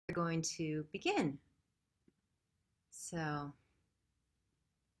Going to begin. So,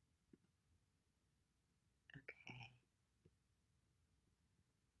 okay.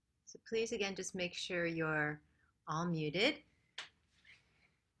 So please again, just make sure you're all muted.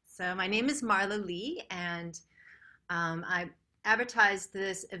 So my name is Marla Leigh, and I advertised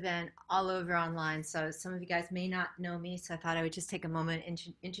this event all over online. So some of you guys may not know me, so I thought I would just take a moment and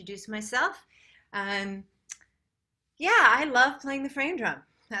introduce myself. Yeah, I love playing the frame drum.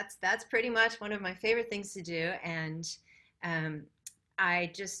 That's pretty much one of my favorite things to do, and um,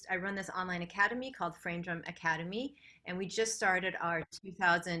 I run this online academy called Frame Drum Academy, and we just started our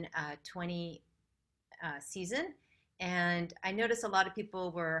 2020 season, and I noticed a lot of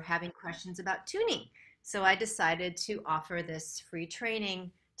people were having questions about tuning, so I decided to offer this free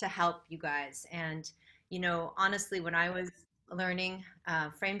training to help you guys. And honestly, when I was learning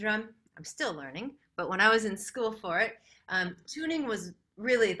frame drum, I'm still learning, but when I was in school for it, tuning was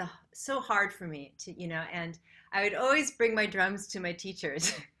really so hard for me to, and I would always bring my drums to my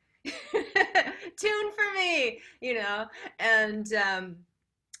teachers. Tune for me, and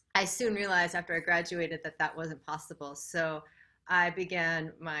I soon realized after I graduated that that wasn't possible. So I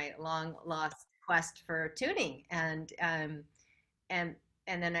began my long lost quest for tuning, and and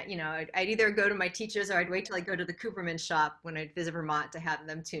then I'd either go to my teachers or I'd wait till I go to the Cooperman shop when I'd visit Vermont to have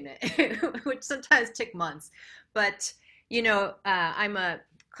them tune it, which sometimes took months. But I'm a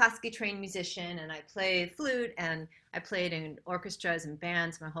classically trained musician, and I play flute, and I played in orchestras and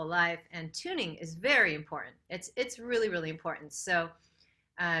bands my whole life. And tuning is very important. It's really really important. So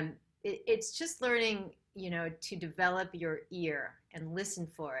it's just learning, to develop your ear and listen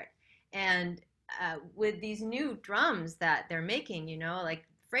for it. And with these new drums that they're making, like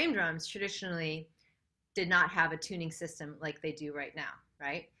frame drums traditionally did not have a tuning system like they do right now,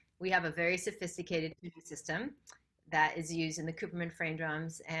 right? We have a very sophisticated tuning system that is used in the Cooperman frame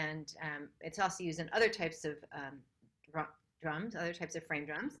drums, and it's also used in other types of drums, other types of frame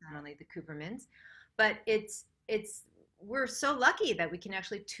drums, not only the Coopermans. But we're so lucky that we can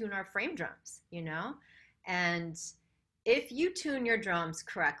actually tune our frame drums, and if you tune your drums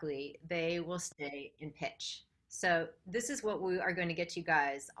correctly, they will stay in pitch. So this is what we are going to get you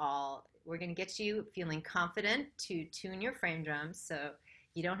guys all. We're going to get you feeling confident to tune your frame drums, so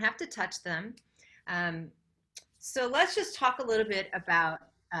you don't have to touch them. So let's just talk a little bit about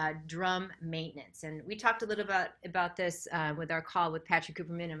drum maintenance. And we talked a little about this with our call with Patrick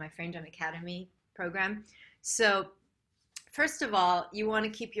Cooperman and my Frame Drum Academy program. So first of all, you want to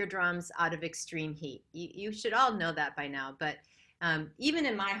keep your drums out of extreme heat. You should all know that by now, but even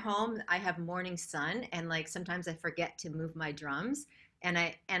in my home, I have morning sun, and like sometimes I forget to move my drums, and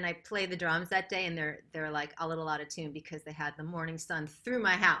I play the drums that day, and they're like a little out of tune because they had the morning sun through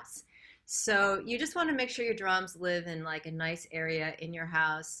my house. So you just want to make sure your drums live in like a nice area in your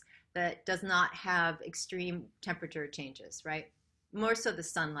house that does not have extreme temperature changes, right? More so the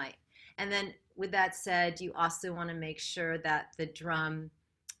sunlight. And then with that said, you also want to make sure that um,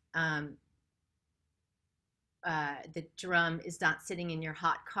 the drum is not sitting in your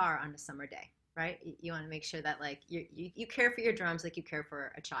hot car on a summer day, right? You want to make sure that like you care for your drums like you care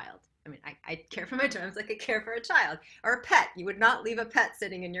for a child. I mean, I care for my drums like I care for a child or a pet. You would not leave a pet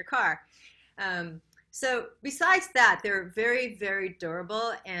sitting in your car. So besides that, they're very, very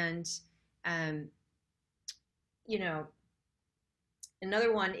durable, and um, you know,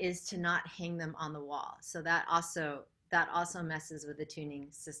 another one is to not hang them on the wall. So that also messes with the tuning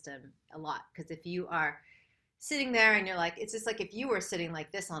system a lot, because if you are sitting there and you're like, it's just like if you were sitting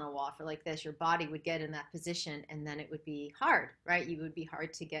like this on a wall for like this, your body would get in that position, and then it would be hard, right? You would be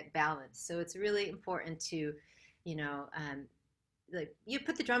hard to get balanced. So it's really important to, like you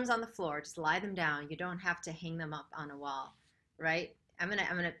put the drums on the floor, just lie them down. You don't have to hang them up on a wall, right? I'm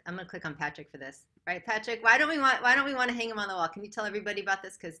gonna click on Patrick for this. Right, Patrick? Why don't we want to hang them on the wall? Can you tell everybody about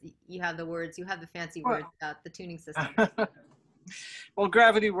this? Because you have the fancy words about the tuning system. Well,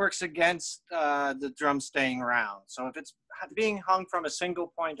 gravity works against the drum staying round. So if it's being hung from a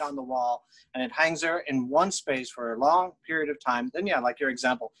single point on the wall and it hangs there in one space for a long period of time, then yeah, like your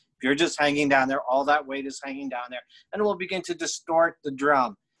example, if you're just hanging down there, all that weight is hanging down there, and it will begin to distort the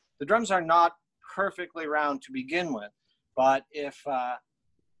drum. The drums are not perfectly round to begin with, but if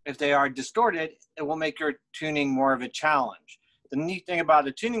they are distorted, it will make your tuning more of a challenge. The neat thing about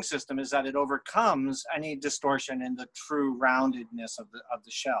a tuning system is that it overcomes any distortion in the true roundedness of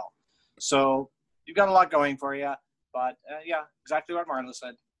the shell. So you've got a lot going for you, but yeah, exactly what Marla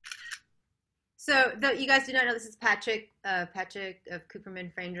said. So though you guys do not know, this is Patrick of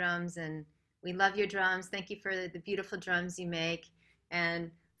Cooperman Frame Drums, and we love your drums. Thank you for the beautiful drums you make, and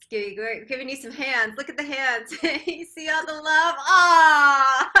we're giving you some hands. Look at the hands. You see all the love?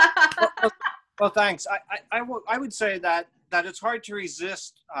 Ah! Well, thanks. I would say that it's hard to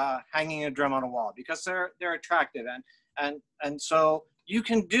resist hanging a drum on a wall because they're attractive, and so you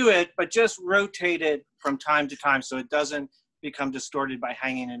can do it, but just rotate it from time to time so it doesn't become distorted by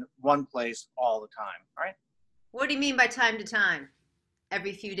hanging in one place all the time. All right. What do you mean by time to time?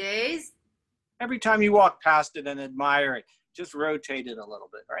 Every few days? Every time you walk past it and admire it, just rotate it a little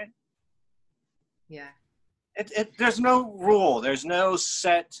bit. Right. Yeah. There's no rule. There's no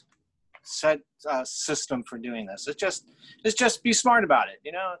set system for doing this. It's just be smart about it.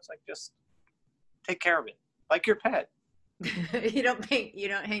 You know, it's like just take care of it, like your pet. You don't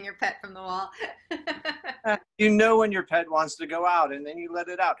hang your pet from the wall. You know when your pet wants to go out, and then you let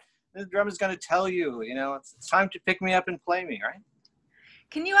it out. The drum is going to tell you, you know, it's time to pick me up and play me, right?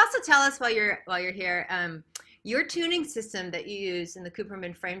 Can you also tell us while you're here, your tuning system that you use in the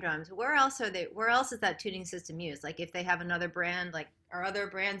Cooperman frame drums? Where else is that tuning system used? Like if they have another brand, like are other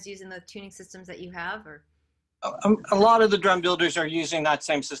brands using the tuning systems that you have, or? A lot of the drum builders are using that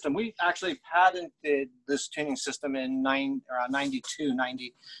same system. We actually patented this tuning system in 1992,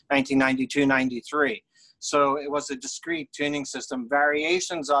 93. So it was a discrete tuning system.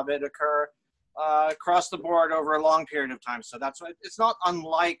 Variations of it occur across the board over a long period of time. So that's why it's not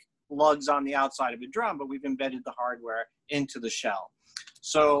unlike lugs on the outside of a drum, but we've embedded the hardware into the shell.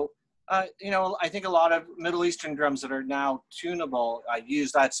 So, you know, I think a lot of Middle Eastern drums that are now tunable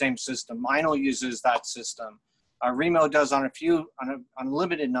use that same system. Meinl uses that system. Remo does on a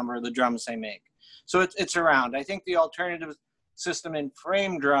limited number of the drums they make. So it's around. I think the alternative system in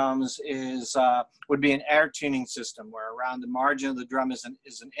frame drums would be an air tuning system, where around the margin of the drum is an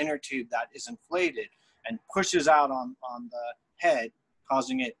inner tube that is inflated and pushes out on the head,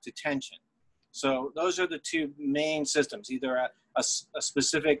 causing it to tension. So those are the two main systems, either a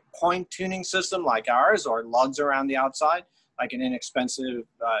specific point tuning system like ours, or lugs around the outside, like an inexpensive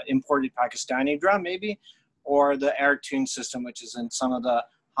imported Pakistani drum maybe, or the air tune system, which is in some of the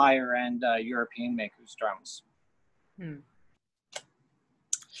higher end European makers' drums.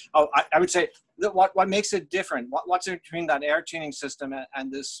 Oh, I would say that what makes it different, what's in between that air tuning system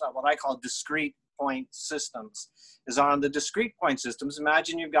and this, what I call discrete point systems, is on the discrete point systems.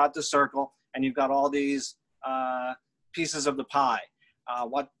 Imagine you've got the circle and you've got all these pieces of the pie.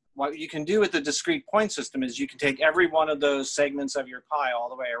 What you can do with the discrete point system is you can take every one of those segments of your pie all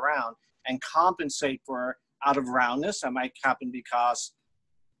the way around and compensate for out of roundness. That might happen because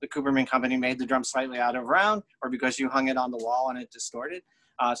the Cooperman company made the drum slightly out of round, or because you hung it on the wall and it distorted.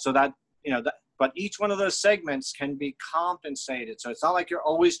 So that, you know, but each one of those segments can be compensated. So it's not like you're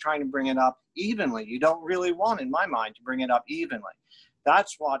always trying to bring it up evenly. You don't really want, in my mind, to bring it up evenly.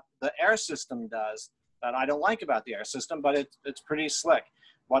 That's what the air system does that I don't like about the air system, but it's pretty slick.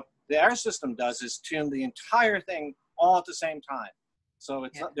 What the air system does is tune the entire thing all at the same time. So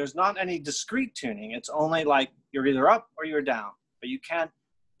there's not any discrete tuning. It's only like you're either up or you're down, but you can't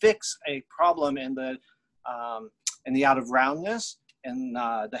fix a problem in the out of roundness and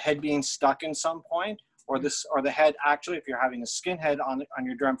the head being stuck in some point, or the head actually, if you're having a skin head on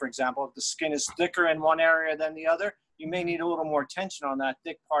your drum, for example, if the skin is thicker in one area than the other, you may need a little more tension on that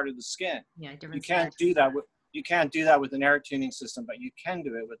thick part of the skin. Yeah, different. You can't do that with an air tuning system, but you can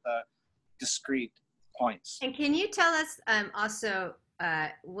do it with discrete points. And can you tell us also,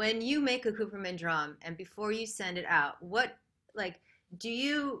 when you make a Cooperman drum and before you send it out, do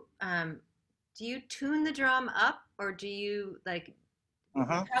you tune the drum up, or do you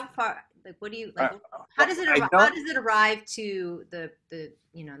how far, what do you how does it arrive to the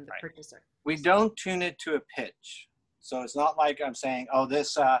purchaser? We don't tune it to a pitch. So it's not like I'm saying, oh,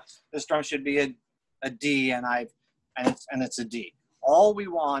 this drum should be a D and it's a D. All we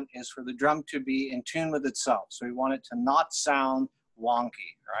want is for the drum to be in tune with itself. So we want it to not sound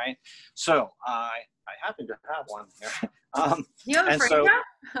wonky, right? So I happen to have one here. You have a frame drum?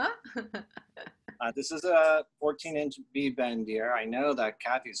 Huh? This is a 14-inch B-bend here. I know that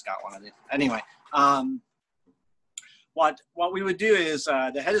Kathy's got one of these. Anyway, what we would do is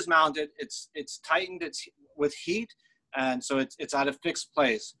the head is mounted. It's tightened. It's with heat, and so it's at a fixed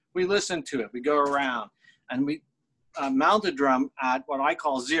place. We listen to it. We go around, and we mount the drum at what I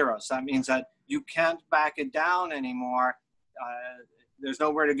call zero. So that means that you can't back it down anymore. There's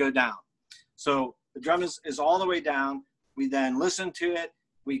nowhere to go down. So the drum is all the way down. We then listen to it.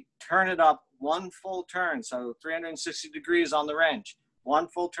 We turn it up one full turn, so 360 degrees on the wrench. One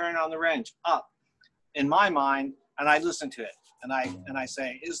full turn on the wrench, up. In my mind, and I listen to it, and I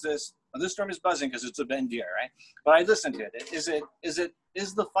say, this drum is buzzing because it's a bendier, right? But I listen to it.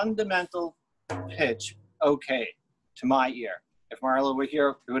 Is the fundamental pitch okay to my ear? If Marla were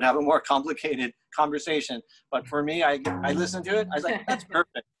here, we would have a more complicated conversation. But for me, I listen to it. I was like, that's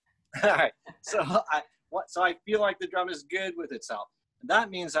perfect. All right. So I feel like the drum is good with itself. And that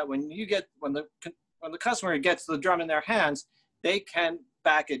means that when the customer gets the drum in their hands, they can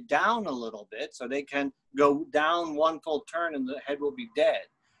back it down a little bit, so they can go down one full turn and the head will be dead,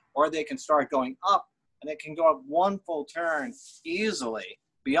 or they can start going up and it can go up one full turn easily.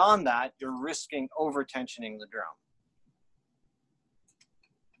 Beyond that, you're risking over tensioning the drum.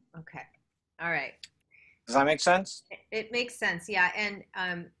 Okay. All right. Does that make sense? It makes sense. Yeah. And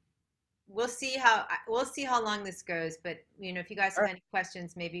we'll see how long this goes, but you know, if you guys have any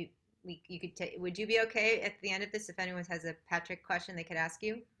questions, maybe you could take, would you be okay at the end of this if anyone has a Patrick question they could ask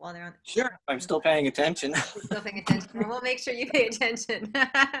you while they're on? Sure. I'm still paying attention. You're still paying attention. Well, we'll make sure you pay attention.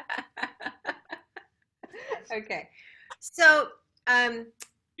 Okay. So,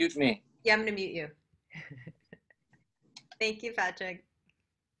 mute me. Yeah, I'm going to mute you. Thank you, Patrick.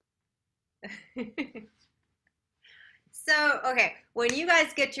 So, okay, when you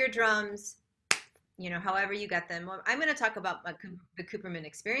guys get your drums, you know, however you get them, I'm going to talk about the Cooperman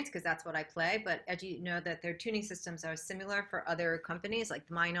experience because that's what I play. But as you know, that their tuning systems are similar for other companies like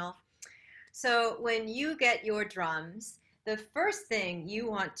the Meinolf. So when you get your drums, the first thing you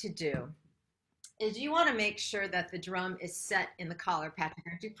want to do is you want to make sure that the drum is set in the collar. Patrick,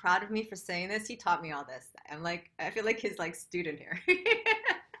 aren't you proud of me for saying this? He taught me all this. I feel like his student here.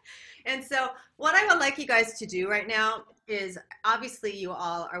 And so what I would like you guys to do right now is, obviously you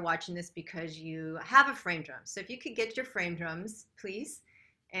all are watching this because you have a frame drum. So if you could get your frame drums, please,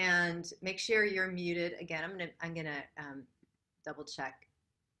 and make sure you're muted. Again, I'm gonna double check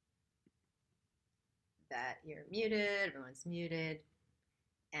that you're muted, everyone's muted,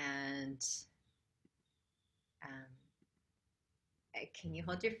 and can you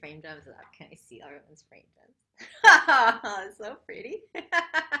hold your frame drums up? Can I see everyone's frame drums? So pretty.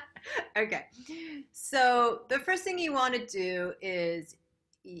 Okay, so the first thing you want to do is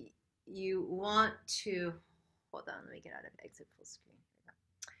you want to, hold on, let me get out of exit full screen.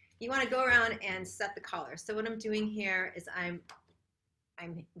 You want to go around and set the collar. So what I'm doing here is I'm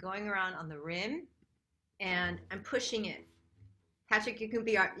going around on the rim and I'm pushing it. Patrick, you can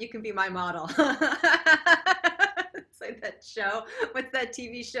be my model. It's like that show. What's that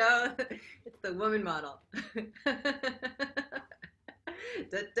TV show? It's the woman model.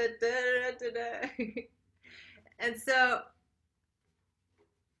 Da, da, da, da, da. And so,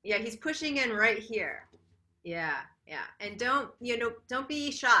 yeah, he's pushing in right here. Yeah. And don't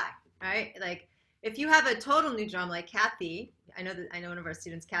be shy, right? Like if you have a total new drum like Kathy, I know one of our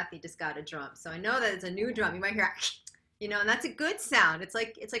students, Kathy, just got a drum. So I know that it's a new drum. You might hear, you know, and that's a good sound. It's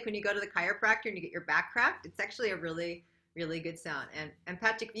like when you go to the chiropractor and you get your back cracked. It's actually a really, really good sound. And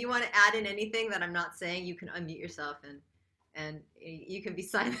Patrick, if you want to add in anything that I'm not saying, you can unmute yourself and you can be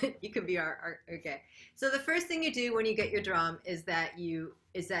silent. You can be our okay. So the first thing you do when you get your drum is that you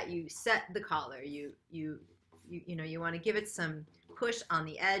set the collar. You want to give it some push on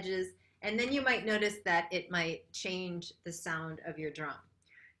the edges, and then you might notice that it might change the sound of your drum.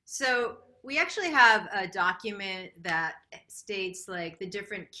 So we actually have a document that states like the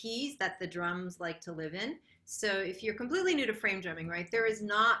different keys that the drums like to live in. So if you're completely new to frame drumming, right, there is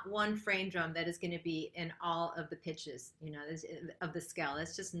not one frame drum that is going to be in all of the pitches, you know, of the scale.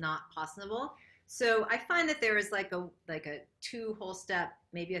 It's just not possible. So I find that there is like a 2-whole step,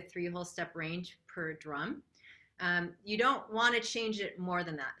 maybe a 3-whole step range per drum. You don't want to change it more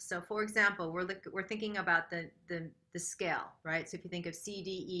than that. So for example, we're thinking about the scale, right? So if you think of C,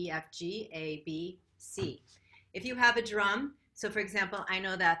 D, E, F, G, A, B, C. If you have a drum, so for example, I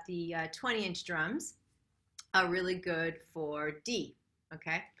know that the 20-inch drums are really good for D,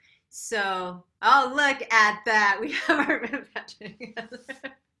 okay? So, oh, look at that. We have our Patrick.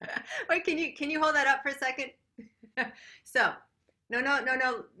 Wait, can you hold that up for a second? So, no,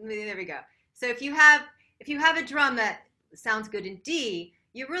 there we go. So if you have a drum that sounds good in D,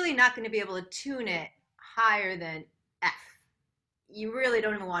 you're really not going to be able to tune it higher than F. You really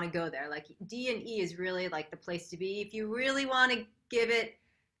don't even want to go there. Like D and E is really like the place to be. If you really want to give it,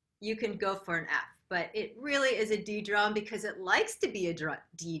 you can go for an F. But it really is a D drum because it likes to be a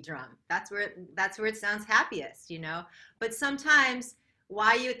D drum. That's where it sounds happiest, you know. But sometimes,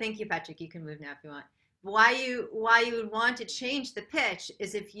 thank you, Patrick. You can move now if you want. Why you would want to change the pitch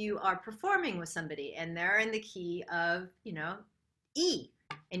is if you are performing with somebody and they're in the key of, you know, E,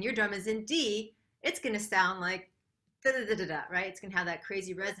 and your drum is in D. It's going to sound like da da da da da, right? It's going to have that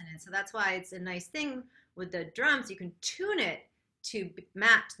crazy resonance. So that's why it's a nice thing with the drums. You can tune it to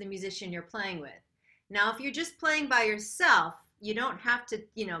match the musician you're playing with. Now, if you're just playing by yourself, you don't have to,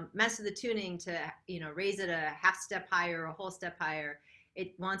 you know, mess with the tuning to, you know, raise it a half step higher or a whole step higher.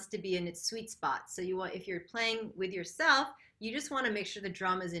 it wants to be in its sweet spot. So you want, if you're playing with yourself, you just want to make sure the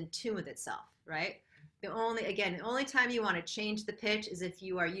drum is in tune with itself, right? The only time you want to change the pitch is if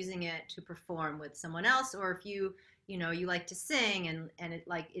you are using it to perform with someone else, or if you like to sing and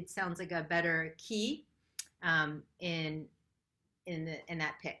it sounds like a better key in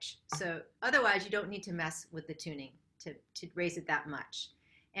that pitch. So otherwise, you don't need to mess with the tuning to raise it that much.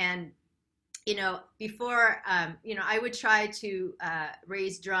 And before, I would try to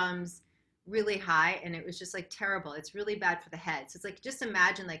raise drums really high, and it was just like terrible. It's really bad for the head. So it's like, just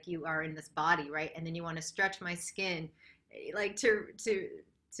imagine like you are in this body, right? And then you want to stretch my skin, like to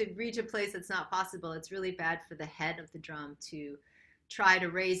reach a place that's not possible. It's really bad for the head of the drum to try to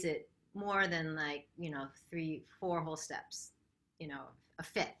raise it more than 3-4 whole steps, a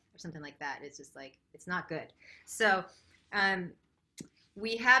fifth or something like that. It's just like, it's not good. So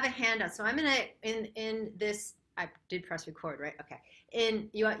we have a handout. So I'm gonna in this. I did press record, right? Okay.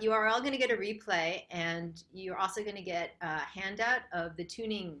 You are all going to get a replay, and you're also going to get a handout of the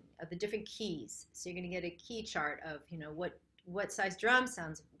tuning of the different keys. So you're going to get a key chart of what size drum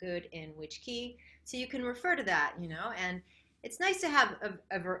sounds good in which key, so you can refer to that. And it's nice to have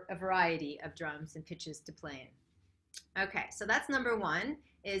a variety of drums and pitches to play in. Okay, so that's number one.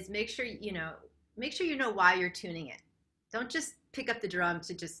 Is make sure you know why you're tuning it. Don't just pick up the drum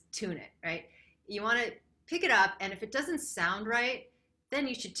to just tune it, right? You want to pick it up, and if it doesn't sound right, then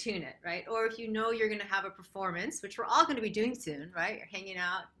you should tune it, right? Or if you're going to have a performance, which we're all going to be doing soon, right? You're hanging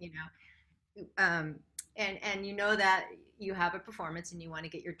out, and you know that you have a performance and you want to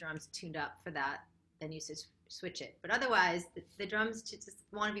get your drums tuned up for that, then you switch it. But otherwise, the drums just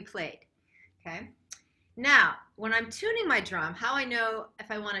want to be played, okay? Now, when I'm tuning my drum, how I know if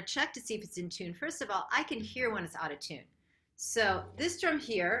I want to check to see if it's in tune, first of all, I can hear when it's out of tune. So this drum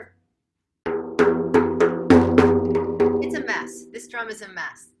here, it's a mess. This drum is a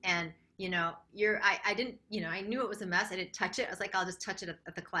mess. And, I knew it was a mess. I didn't touch it. I was like, I'll just touch it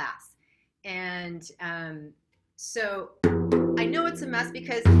at the class. And so I know it's a mess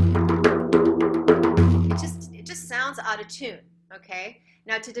because it just sounds out of tune, okay?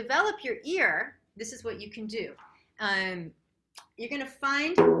 Now, to develop your ear, this is what you can do. You're going to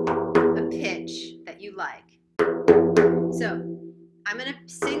find a pitch that you like. So I'm going to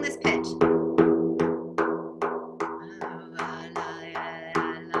sing this pitch.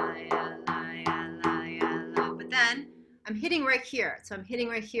 I'm hitting right here. So I'm hitting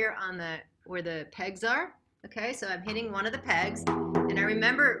right here on where the pegs are. Okay, so I'm hitting one of the pegs, and I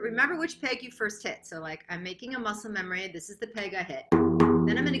remember which peg you first hit. So like, I'm making a muscle memory. This is the peg I hit.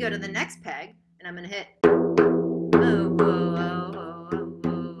 Then I'm going to go to the next peg, and I'm going to hit. Oh, oh, oh, oh,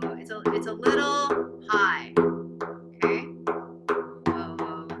 oh, oh. It's a little high. Okay. Oh,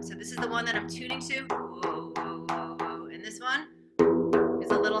 oh. So this is the one that I'm tuning to. Oh, oh, oh, oh. And this one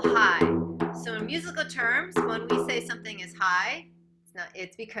is a little high. So in musical terms, when we say something is high,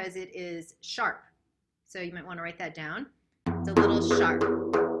 it's because it is sharp. So you might want to write that down. It's a little sharp. So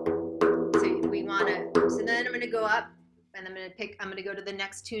then I'm going to go up, and I'm going to go to the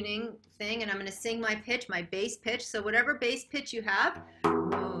next tuning thing, and I'm going to sing my pitch, my bass pitch. So whatever bass pitch you have,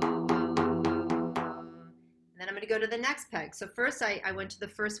 and then I'm going to go to the next peg. So first I went to the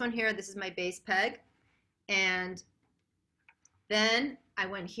first one here. This is my bass peg, and then I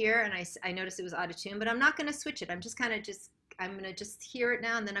went here, and I noticed it was out of tune, but I'm not going to switch it. I'm going to just hear it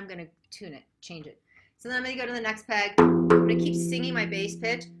now, and then I'm going to tune it, change it. So then I'm going to go to the next peg. I'm going to keep singing my bass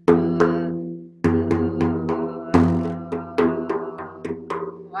pitch.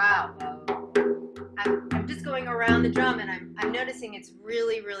 Wow. I'm just going around the drum, and I'm noticing it's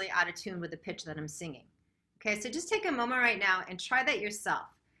really, really out of tune with the pitch that I'm singing. Okay, so just take a moment right now and try that yourself.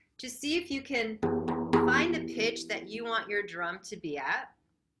 Just see if you can find the pitch that you want your drum to be at,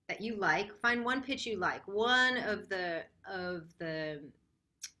 that you like. Find one pitch you like. One of the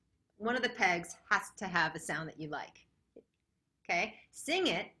pegs has to have a sound that you like. Okay? Sing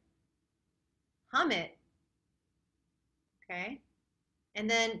it, hum it, okay? And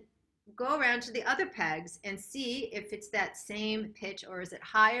then go around to the other pegs and see if it's that same pitch, or is it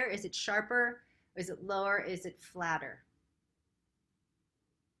higher, is it sharper, is it lower, is it flatter?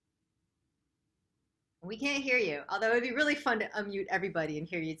 We can't hear you, although it'd be really fun to unmute everybody and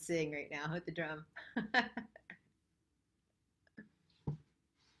hear you sing right now with the drum.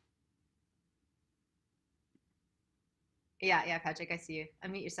 Yeah, Patrick, I see you.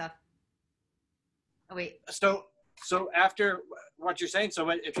 Unmute yourself. Oh, wait. So after what you're saying, so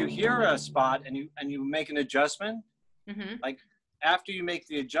if you hear a spot and you make an adjustment, like after you make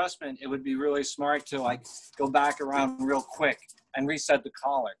the adjustment, it would be really smart to like go back around real quick and reset the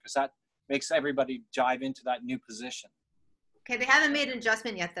collar, because that makes everybody jive into that new position. Okay, they haven't made an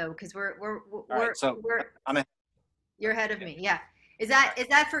adjustment yet though, because All right, so we're I'm in. you're ahead of me. Yeah. All right. Is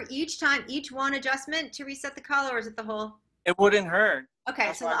that for each time, each one adjustment to reset the color, or is it the whole? It wouldn't hurt. Okay,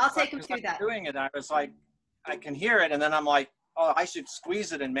 That's so why I I'll was take like, them because I through was that. doing it. I was like, I can hear it, and then I'm like, oh, I should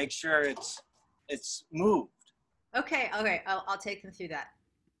squeeze it and make sure it's moved. Okay, okay, I'll take them through that.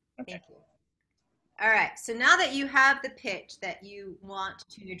 Okay. Thank you. All right, so now that you have the pitch that you want to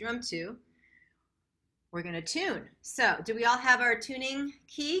tune your drum to, we're going to tune. So, do we all have our tuning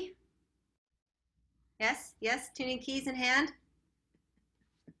key? Yes, yes, tuning keys in hand.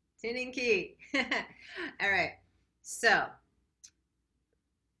 Tuning key. All right, so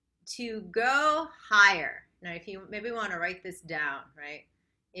to go higher, now if you maybe want to write this down, right?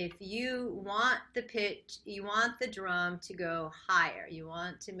 If you want the pitch, you want the drum to go higher, you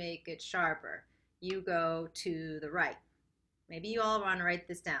want to make it sharper, you go to the right. Maybe you all want to write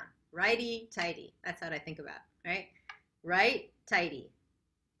this down. Righty tighty. That's what I think about, right? Right tighty.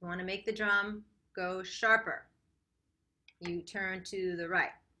 You want to make the drum go sharper. You turn to the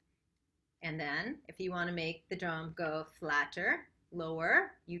right. And then if you want to make the drum go flatter,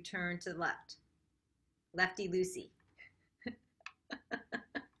 lower, you turn to the left. Lefty loosey.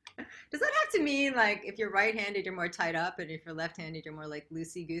 Does that have to mean like if you're right-handed, you're more tied up, and if you're left-handed, you're more like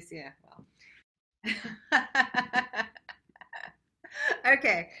loosey-goosey? Yeah, well.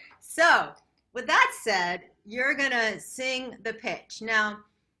 Okay, so with that said, you're gonna sing the pitch. Now,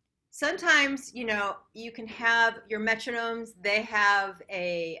 sometimes, you know, you can have your metronomes, they have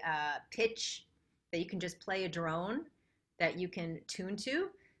a pitch that you can just play a drone that you can tune to.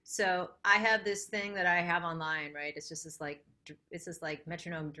 So I have this thing that I have online, right? It's this like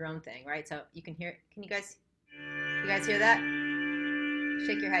metronome drone thing, right? So you can hear, you guys hear that?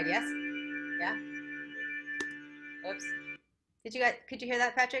 Shake your head, yes? Yeah? Oops. Could you hear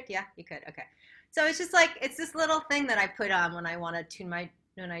that, Patrick? Yeah, you could. Okay. So it's just like, it's this little thing that I put on when I want to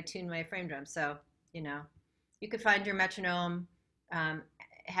when I tune my frame drum. So, you know, you could find your metronome. It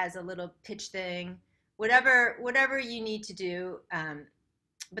has a little pitch thing, whatever you need to do.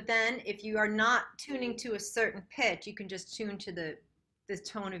 But then if you are not tuning to a certain pitch, you can just tune to the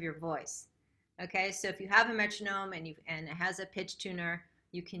tone of your voice. Okay. So if you have a metronome and it has a pitch tuner,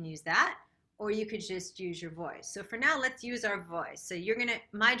 you can use that, or you could just use your voice. So for now, let's use our voice. So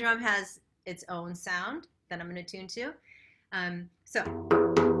my drum has its own sound that I'm gonna tune to. So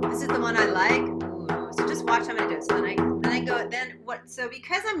this is the one I like. Ooh, so just watch how I'm gonna do it. So so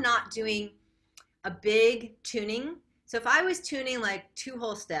because I'm not doing a big tuning, so if I was tuning like 2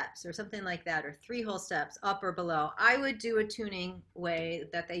 whole steps or something like that, or 3 whole steps up or below, I would do a tuning way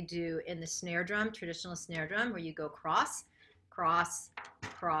that they do in the snare drum, traditional snare drum, where you go cross, cross,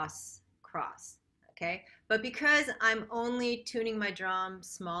 cross, cross, okay? But because I'm only tuning my drum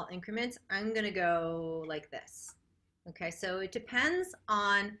small increments, I'm gonna go like this, okay? So it depends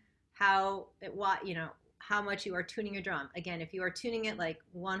on how much you are tuning your drum. Again, if you are tuning it like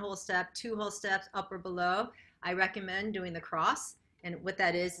 1 whole step, 2 whole steps, up or below, I recommend doing the cross. And what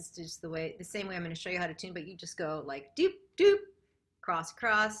that is just the same way I'm going to show you how to tune, but you just go like doop, doop, cross,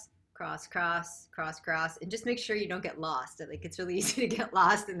 cross, cross, cross, cross, cross, and just make sure you don't get lost. Like, it's really easy to get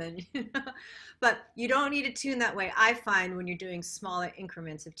lost, and then, but you don't need to tune that way, I find, when you're doing smaller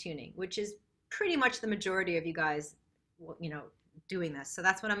increments of tuning, which is pretty much the majority of you guys, doing this. So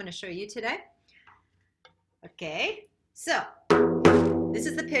that's what I'm going to show you today. Okay, so this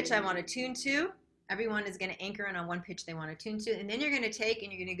is the pitch I want to tune to. Everyone is going to anchor in on one pitch they want to tune to, and then you're going to take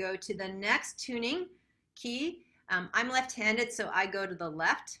and you're going to go to the next tuning key. I'm left-handed, so I go to the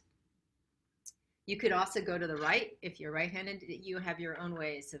left. You could also go to the right. If you're right-handed, you have your own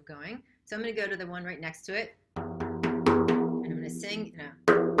ways of going. So I'm going to go to the one right next to it, and I'm going to sing.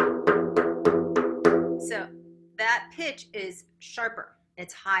 So that pitch is sharper.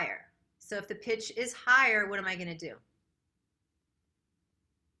 It's higher. So if the pitch is higher, what am I going to do?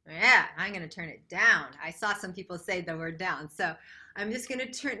 Yeah, I'm going to turn it down. I saw some people say the word down. So I'm just going to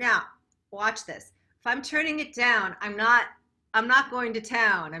turn, now, watch this. If I'm turning it down, I'm not going to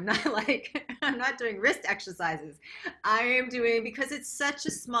town. I'm not doing wrist exercises. I am doing, because it's such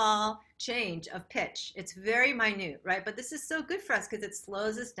a small change of pitch. It's very minute, right? But this is so good for us because it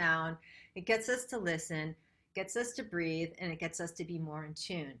slows us down. It gets us to listen, gets us to breathe, and it gets us to be more in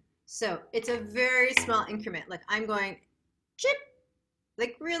tune. So it's a very small increment. Like, I'm going chip,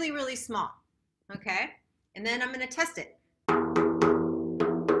 like really, really small, okay? And then I'm gonna test it.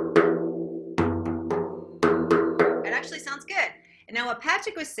 It actually sounds good. And now what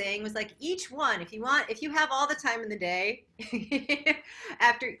Patrick was saying was, like, each one, if you have all the time in the day,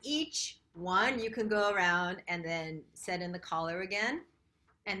 after each one, you can go around and then set in the collar again,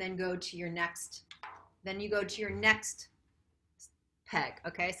 and then go to your next, peg.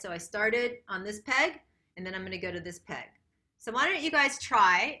 Okay, so I started on this peg, and then I'm going to go to this peg. So why don't you guys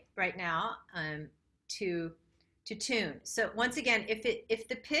try right now to tune. So once again, if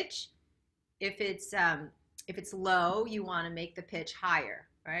the pitch, if it's low, you want to make the pitch higher,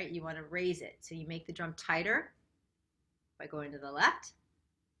 right? You want to raise it. So you make the drum tighter by going to the left.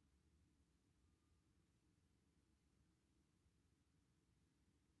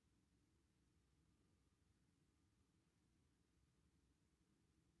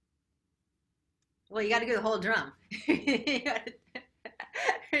 Well, you got to do the whole drum. Yeah,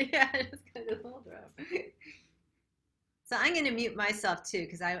 just gotta do the whole drum. So I'm going to mute myself too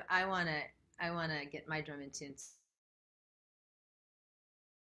because I wanna get my drum in tune.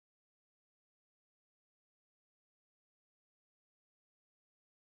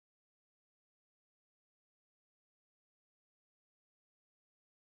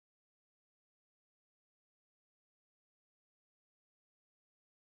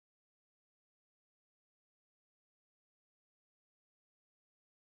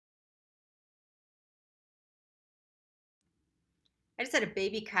 I just had a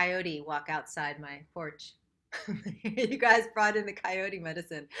baby coyote walk outside my porch. You guys brought in the coyote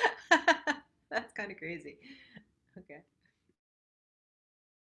medicine. That's kind of crazy. Okay.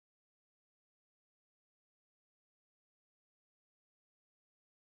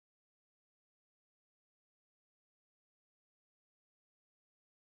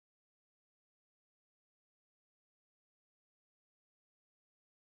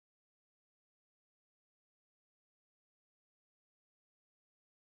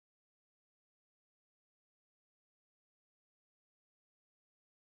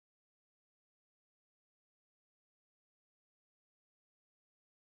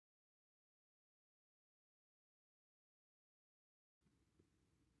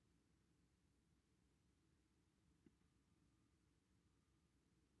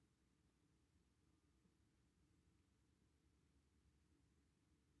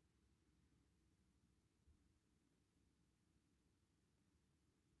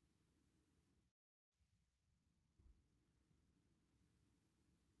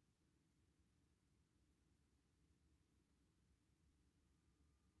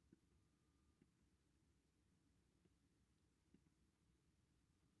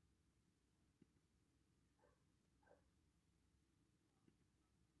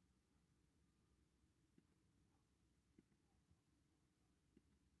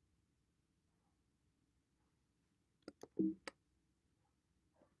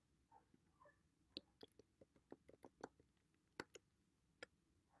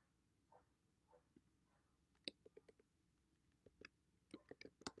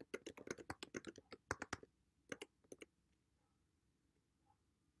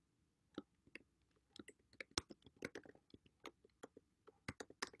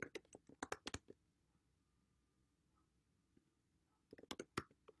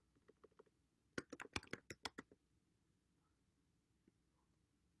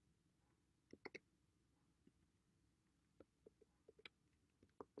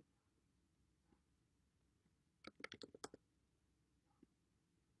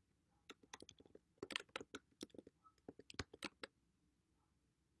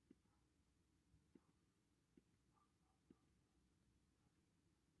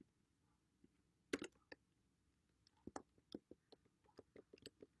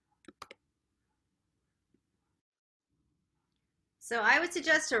 So I would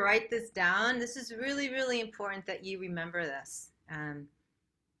suggest to write this down. This is really, really important that you remember this.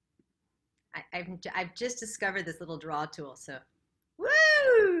 I've just discovered this little draw tool. So,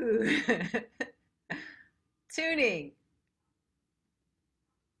 woo! Tuning.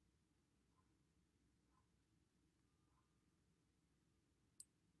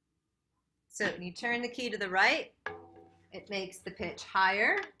 So when you turn the key to the right, it makes the pitch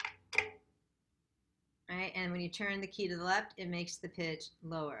higher. Right? And when you turn the key to the left, it makes the pitch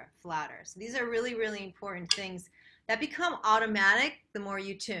lower, flatter. So these are really, really important things that become automatic the more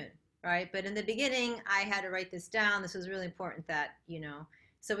you tune, right? But in the beginning, I had to write this down. This was really important that,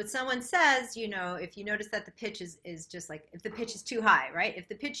 so when someone says, if you notice that the pitch is just like, if the pitch is too high, right? If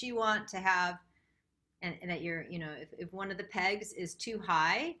the pitch you want to have, and that you're, if one of the pegs is too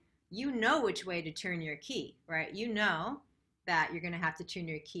high, you know which way to turn your key, right? You know that you're going to have to turn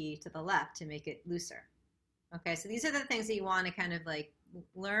your key to the left to make it looser. Okay, so these are the things that you want to kind of like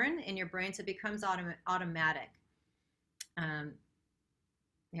learn in your brain so it becomes automatic.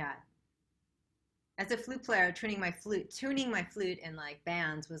 Yeah. As a flute player, tuning my flute in like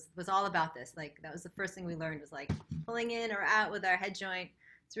bands was all about this. Like that was the first thing we learned was like pulling in or out with our head joint.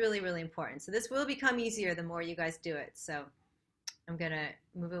 It's really, really important. So this will become easier the more you guys do it. So I'm gonna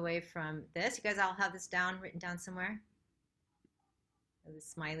move away from this. You guys all have this written down somewhere? The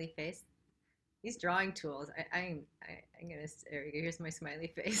smiley face. These drawing tools. I'm gonna. There we go. Here's my smiley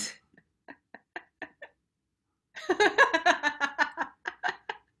face.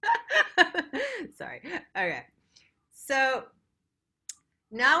 Sorry. Okay. So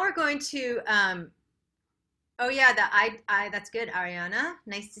now we're going to. Oh yeah, the I. That's good, Ariana.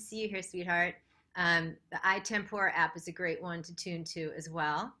 Nice to see you here, sweetheart. The iTempora app is a great one to tune to as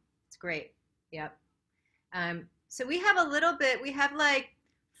well. It's great. Yep. So we have a little bit. We have like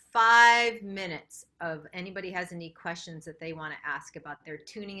 5 minutes of anybody has any questions that they want to ask about their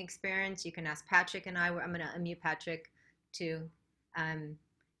tuning experience. You can ask Patrick and I'm going to unmute Patrick too. And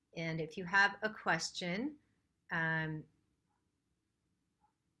if you have a question,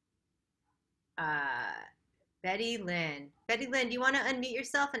 Betty Lynn. Betty Lynn, do you want to unmute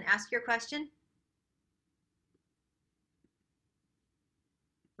yourself and ask your question?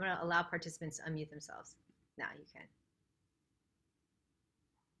 I'm going to allow participants to unmute themselves. Now you can.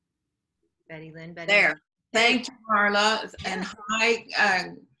 Betty Lynn. There. Thank you, Marla. And hi,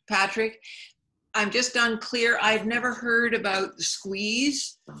 Patrick. I'm just unclear. I've never heard about the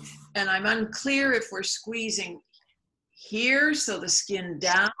squeeze, and I'm unclear if we're squeezing here, so the skin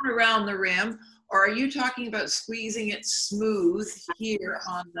down around the rim, or are you talking about squeezing it smooth here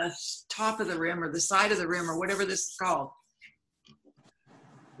on the top of the rim or the side of the rim or whatever this is called?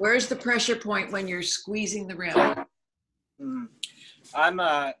 Where's the pressure point when you're squeezing the rim?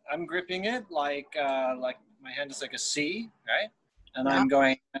 I'm gripping it like my hand is like a C, right? And I'm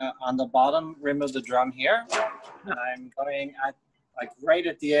going on the bottom rim of the drum here. And I'm going at like right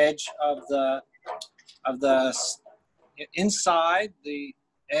at the edge of the inside the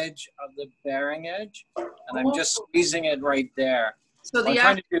edge of the bearing edge, and I'm just squeezing it right there. So the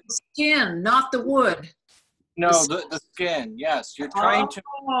actual skin, not the wood. No, the skin. Yes, you're trying to.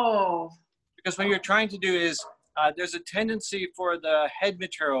 Because what you're trying to do is there's a tendency for the head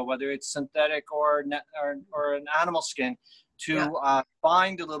material, whether it's synthetic or an animal skin, to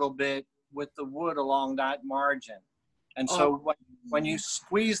bind a little bit with the wood along that margin. And so when you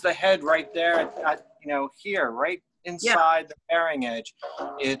squeeze the head right there at here, right inside the bearing edge,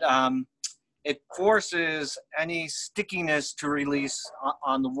 it forces any stickiness to release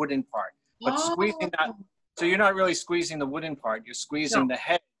on the wooden part. But squeezing that, so you're not really squeezing the wooden part, you're squeezing the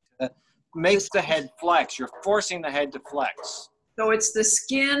head to make the head flex. You're forcing the head to flex. So it's the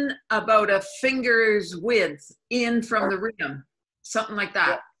skin about a finger's width in from the rim, something like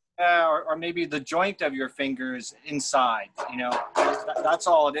that. Or maybe the joint of your fingers inside, that's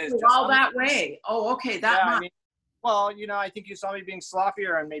all it is. All that way. Oh, okay, that much. I mean, well, I think you saw me being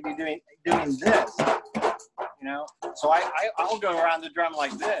sloppier and maybe doing this, So I'll go around the drum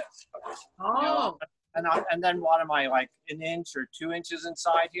like this. And then what am I, like an inch or 2 inches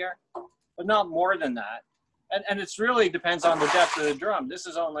inside here? But not more than that. And it's really depends on the depth of the drum. This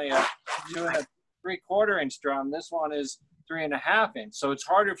is only a 2 3/4 inch drum. This one is 3.5 inch. So it's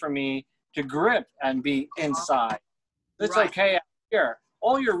harder for me to grip and be inside. It's okay out here.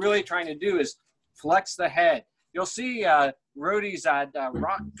 All you're really trying to do is flex the head. You'll see roadies at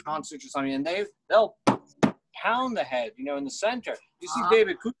rock concerts or something, and they'll pound the head, in the center. You see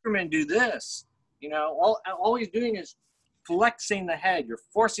David Cooperman do this. All he's doing is flexing the head. You're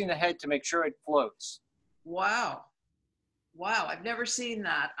forcing the head to make sure it floats. Wow. I've never seen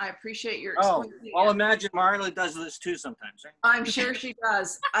that. I appreciate your explaining. Well, imagine Marla does this too sometimes, right? I'm sure she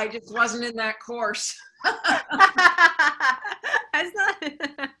does. I just wasn't in that course.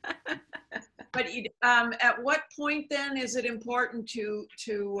 But at what point then is it important to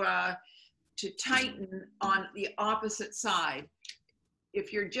tighten on the opposite side?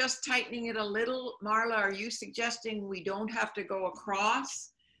 If you're just tightening it a little, Marla, are you suggesting we don't have to go across?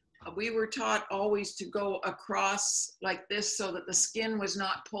 We were taught always to go across like this so that the skin was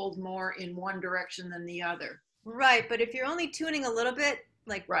not pulled more in one direction than the other. Right, but if you're only tuning a little bit,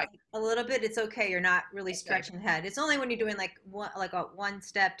 a little bit, it's okay. You're not really stretching the head. It's only when you're doing like one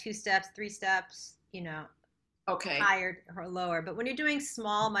step, 2 steps, 3 steps, higher or lower. But when you're doing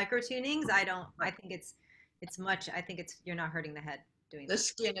small micro tunings, I think you're not hurting the head doing the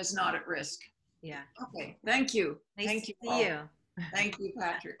skin is not at risk. Yeah. Okay. Thank you. Thank you. See you. Thank you,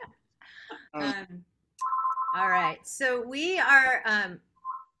 Patrick. All right. So we are,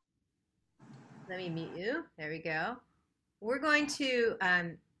 let me mute you. There we go. We're going to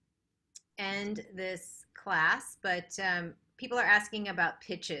end this class, but people are asking about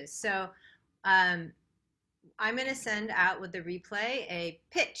pitches. So I'm going to send out with the replay a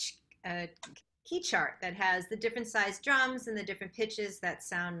pitch key chart that has the different size drums and the different pitches that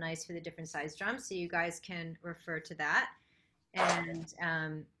sound nice for the different size drums. So you guys can refer to that.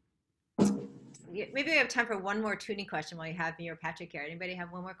 And maybe we have time for one more tuning question while you have me or Patrick here. Anybody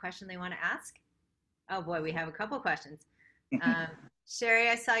have one more question they want to ask? Oh boy, we have a couple questions. Sherry,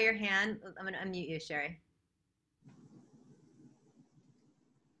 I saw your hand. I'm going to unmute you, Sherry.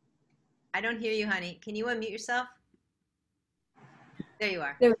 I don't hear you, honey. Can you unmute yourself? There you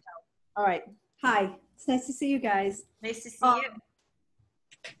are. There we go. All right. Hi. It's nice to see you guys. Nice to see you.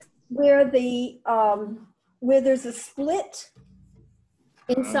 Where there's a split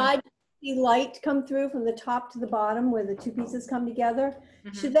inside, you see light come through from the top to the bottom where the two pieces come together.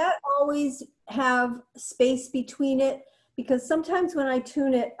 Should that always have space between it? Because sometimes when I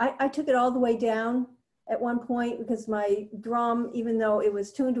tune it, I took it all the way down at one point because my drum, even though it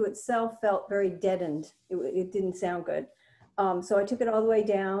was tuned to itself, felt very deadened. It didn't sound good. So I took it all the way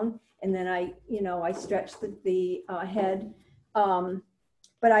down, and then I stretched the head.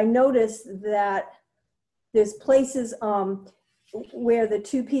 But I noticed that there's places where the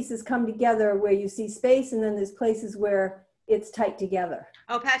two pieces come together where you see space, and then there's places where it's tight together.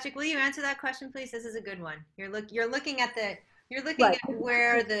 Oh, Patrick, will you answer that question, please? This is a good one. You're looking at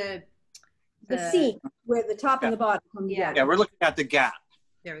where the seam, where the top and the bottom come together. Yeah, we're looking at the gap.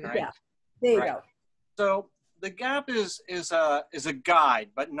 There we go. Right? Yeah, there you go. So the gap is a guide,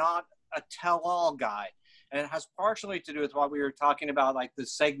 but not a tell-all guide. And it has partially to do with what we were talking about, like the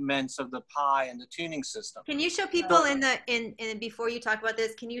segments of the pie and the tuning system. Can you show people in before you talk about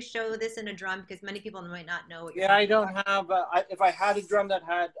this, can you show this in a drum? Because many people might not know what you're I don't have, if I had a drum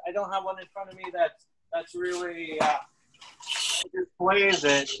I don't have one in front of me that's really displays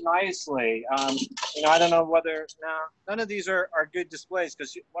it nicely. I don't know whether, none of these are good displays,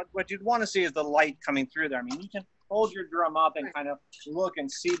 because what you'd want to see is the light coming through there. I mean, you can hold your drum up and kind of look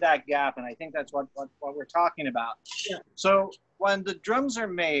and see that gap, and I think that's what we're talking about. Yeah. So when the drums are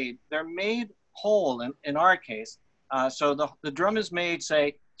made, they're made whole in our case. So the drum is made,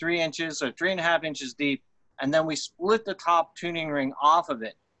 say, 3 inches or 3.5 inches deep, and then we split the top tuning ring off of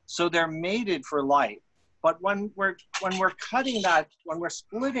it. So they're mated for light. But when we're cutting that, when we're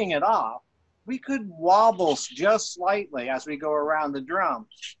splitting it off, we could wobble just slightly as we go around the drum,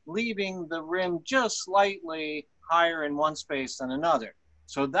 leaving the rim just slightly higher in one space than another.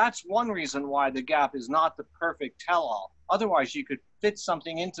 So that's one reason why the gap is not the perfect tell-all. Otherwise, you could fit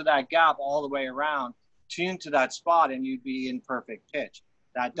something into that gap all the way around, tune to that spot, and you'd be in perfect pitch.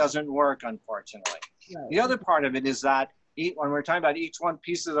 That doesn't work, unfortunately. Right. The other part of it is that when we're talking about each one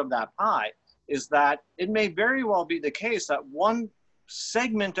pieces of that pie, is that it may very well be the case that one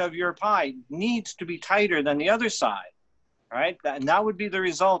segment of your pie needs to be tighter than the other side, right? And that would be the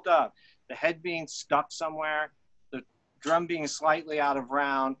result of the head being stuck somewhere, the drum being slightly out of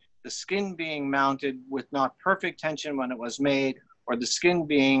round, the skin being mounted with not perfect tension when it was made, or the skin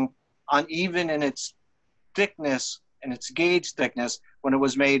being uneven in its thickness and its gauge thickness when it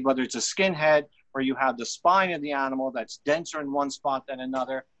was made, whether it's a skin head where you have the spine of the animal that's denser in one spot than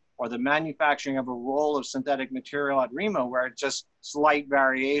another, or the manufacturing of a roll of synthetic material at Remo where it's just slight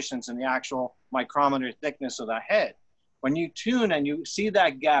variations in the actual micrometer thickness of the head. When you tune and you see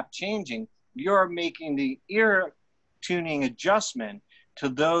that gap changing, you're making the ear tuning adjustment to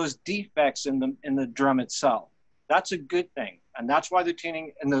those defects in the drum itself. That's a good thing. And that's why the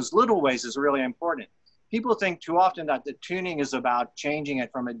tuning in those little ways is really important. People think too often that the tuning is about changing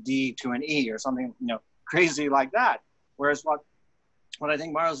it from a D to an E or something, crazy like that. Whereas what I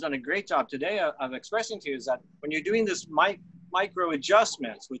think Marla's done a great job today of expressing to you is that when you're doing this micro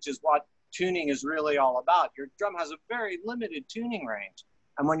adjustments, which is what tuning is really all about, your drum has a very limited tuning range.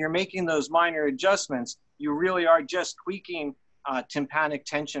 And when you're making those minor adjustments, you really are just tweaking tympanic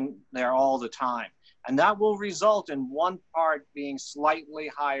tension there all the time. And that will result in one part being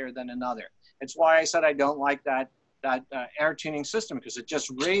slightly higher than another. It's why I said I don't like that air tuning system, because it just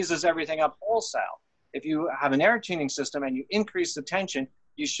raises everything up wholesale. If you have an air tuning system and you increase the tension,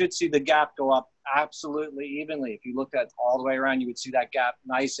 you should see the gap go up absolutely evenly. If you looked at all the way around, you would see that gap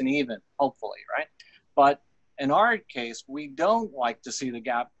nice and even, hopefully, right? But in our case, we don't like to see the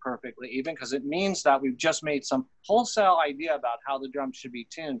gap perfectly even, because it means that we've just made some wholesale idea about how the drum should be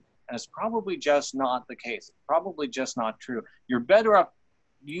tuned. And it's probably just not the case. It's probably just not true. You're better off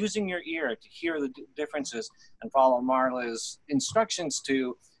using your ear to hear the differences and follow Marla's instructions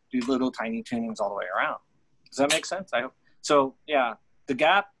to do little tiny tunings all the way around. Does that make sense? I hope. So yeah, the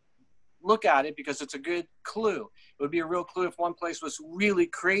gap, look at it because it's a good clue. It would be a real clue if one place was really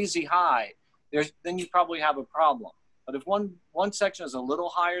crazy high. Then you probably have a problem. But if one section is a little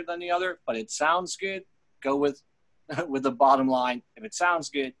higher than the other, but it sounds good, go with the bottom line. If it sounds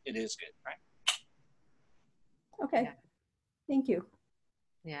good, it is good, right? Okay, thank you.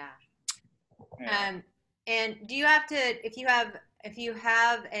 Yeah. And do you have to, if you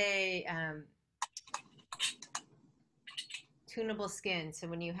have a tunable skin, so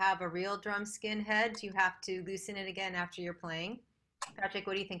when you have a real drum skin head, do you have to loosen it again after you're playing? Patrick,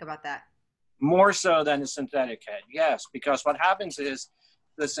 what do you think about that? More so than a synthetic head, yes, because what happens is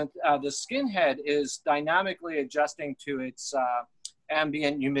the skin head is dynamically adjusting to its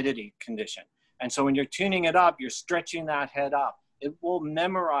ambient humidity condition. And so when you're tuning it up, you're stretching that head up. It will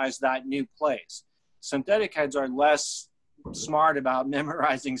memorize that new place. Synthetic heads are less smart about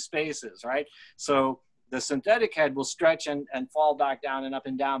memorizing spaces, right? So the synthetic head will stretch and fall back down and up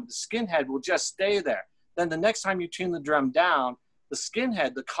and down, but the skin head will just stay there. Then the next time you tune the drum down, the skin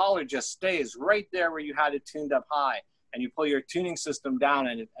head, the collar just stays right there where you had it tuned up high. And you pull your tuning system down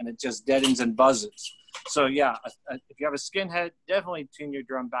and it just deadens and buzzes. So yeah, if you have a skin head, definitely tune your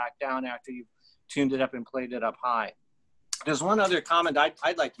drum back down after you've tuned it up and played it up high. There's one other comment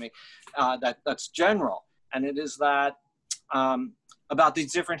I'd like to make that's general, and it is that about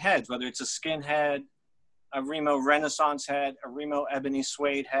these different heads, whether it's a skin head, a Remo Renaissance head, a Remo Ebony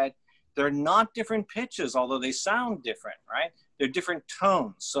Suede head, they're not different pitches, although they sound different, right? They're different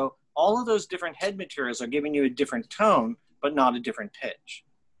tones. So all of those different head materials are giving you a different tone, but not a different pitch,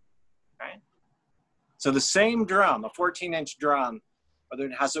 right? So the same drum, a 14-inch drum, whether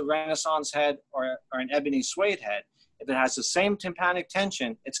it has a Renaissance head or an Ebony Suede head, if it has the same tympanic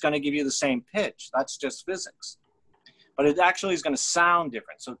tension, it's going to give you the same pitch. That's just physics. But it actually is going to sound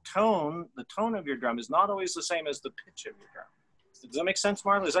different. So the tone of your drum is not always the same as the pitch of your drum. Does that make sense,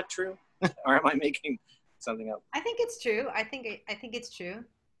 Marla? Is that true? Or am I making something up? I think it's true. I think it's true.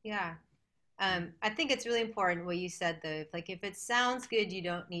 Yeah. I think it's really important what you said though. Like if it sounds good, you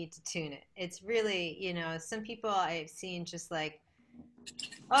don't need to tune it. It's really, you know, some people I've seen just like,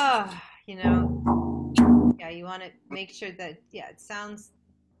 oh, you know, yeah, you want to make sure that, yeah, it sounds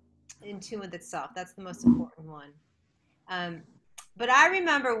in tune with itself. That's the most important one. But I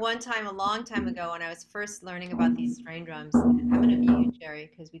remember one time, a long time ago, when I was first learning about these strain drums. I'm going to mute you, Jerry,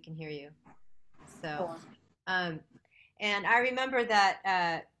 because we can hear you. So, and I remember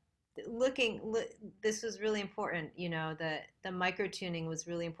that this was really important. You know, the micro tuning was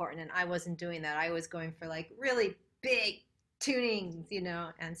really important, and I wasn't doing that. I was going for like really big tunings, you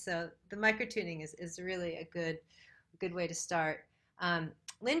know, and so the micro tuning is really a good way to start.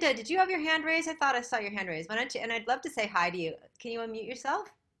 Linda, did you have your hand raised? I thought I saw your hand raised. Why don't you? And I'd love to say hi to you. Can you unmute yourself?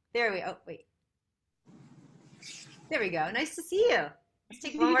 There we go. Oh, wait. There we go. Nice to see you. Let's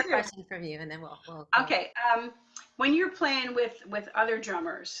take one more question from you, and then we'll Okay. When you're playing with other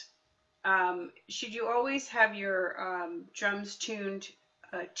drummers, should you always have your drums tuned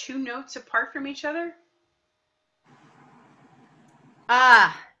 2 notes apart from each other?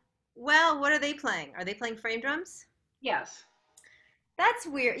 Well, what are they playing? Are they playing frame drums? Yes. That's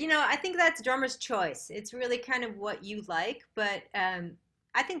weird. You know, I think that's drummer's choice. It's really kind of what you like, but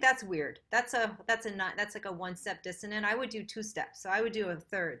I think that's weird. That's like a 1-step dissonant. I would do 2 steps. So I would do a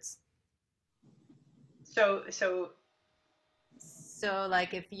thirds. So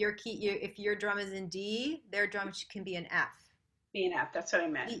like if if your drum is in D, their drum can be an F. B and F. That's what I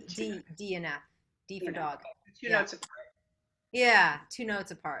meant. D and F. D for dog. Okay. 2 notes apart. Yeah, 2 notes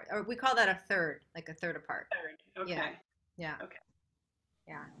apart. Or we call that a third, like a third apart. Third. Okay. Yeah. Okay.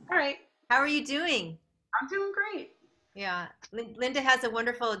 Yeah. All right. How are you doing? I'm doing great. Yeah. Linda has a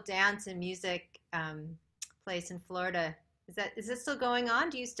wonderful dance and music place in Florida. Is this still going on?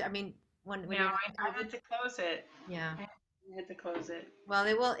 Do you I mean, when no, I had to close it. Yeah. I had to close it. Well,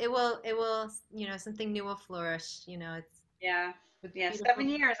 it will, you know, something new will flourish, you know, it's. Yeah. Yeah. 7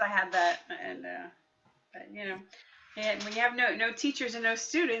 years I had that. And, but, you know, and when you have no teachers and no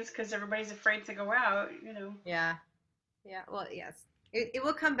students, because everybody's afraid to go out, you know. Yeah. Yeah. Well, yes, it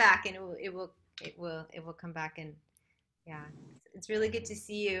will come back, and it will come back, and yeah, it's really good to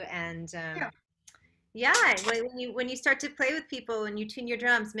see you. And yeah, when you start to play with people and you tune your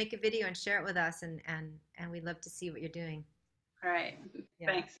drums, make a video and share it with us, and we'd love to see what you're doing. All right. Yeah.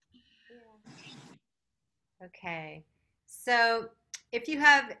 Thanks. Yeah. Okay. So if you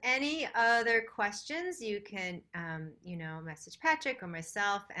have any other questions, you can, you know, message Patrick or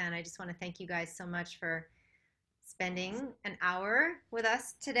myself. And I just want to thank you guys so much for spending an hour with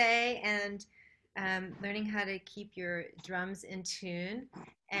us today and learning how to keep your drums in tune.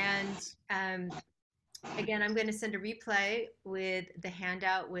 And again, I'm going to send a replay with the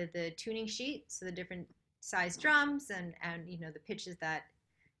handout with the tuning sheet, so the different size drums and you know, the pitches that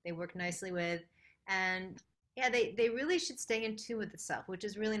they work nicely with. And yeah, they really should stay in tune with itself, which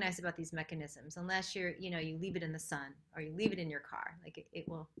is really nice about these mechanisms. Unless you leave it in the sun or you leave it in your car, like it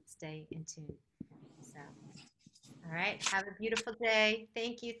will stay in tune. So, all right, have a beautiful day.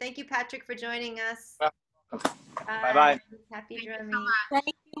 Thank you, Patrick, for joining us. Bye-bye. Happy drumming. Thank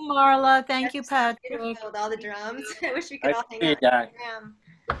you, Marla. Thank you, That's so Patrick. beautiful with all the drums. I wish we could all hang out. Yeah.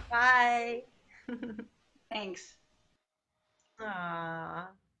 Bye. Thanks. Aw.